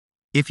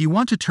If you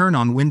want to turn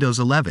on Windows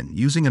 11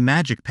 using a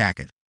magic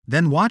packet,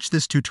 then watch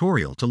this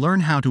tutorial to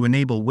learn how to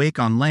enable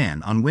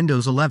Wake-On-LAN on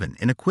Windows 11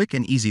 in a quick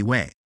and easy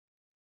way.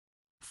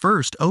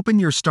 First, open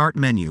your Start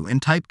menu and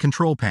type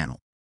Control Panel.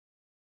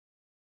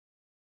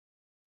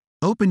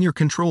 Open your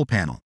Control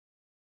Panel.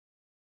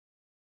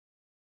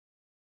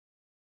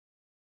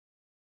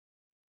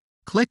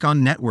 Click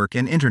on Network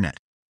and Internet.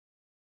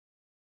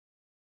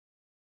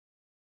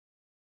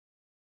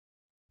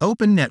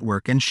 Open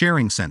Network and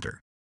Sharing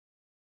Center.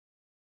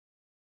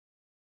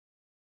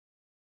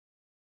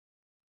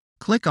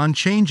 Click on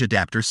Change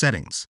Adapter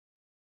Settings.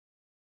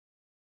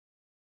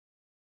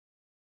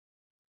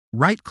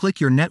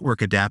 Right-click your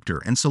network adapter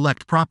and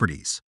select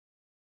Properties.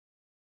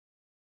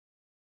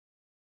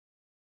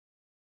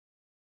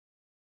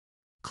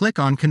 Click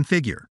on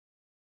Configure.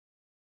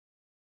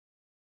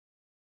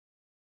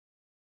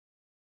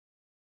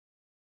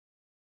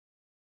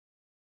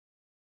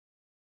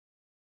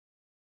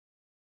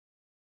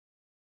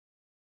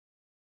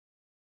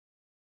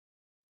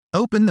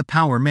 Open the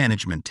Power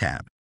Management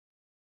tab.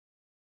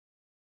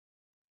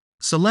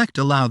 Select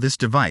Allow this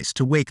device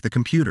to wake the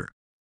computer.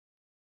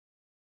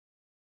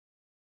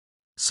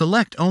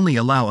 Select Only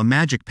allow a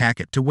magic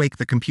packet to wake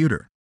the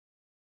computer.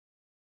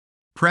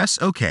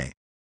 Press OK.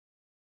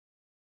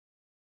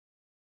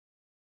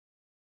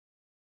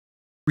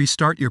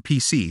 Restart your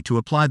PC to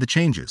apply the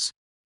changes.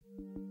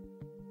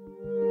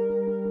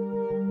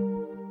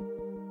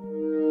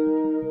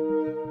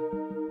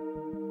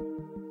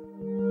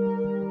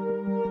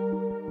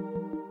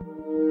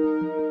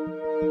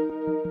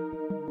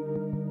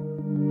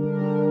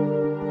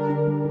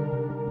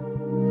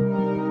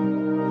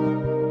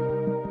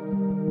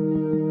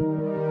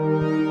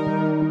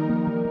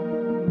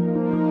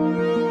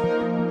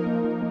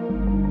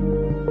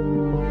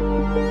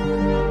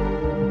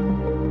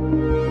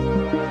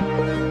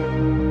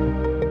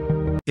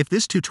 If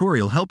this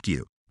tutorial helped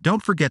you,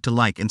 don't forget to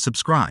like and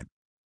subscribe.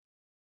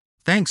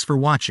 Thanks for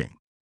watching.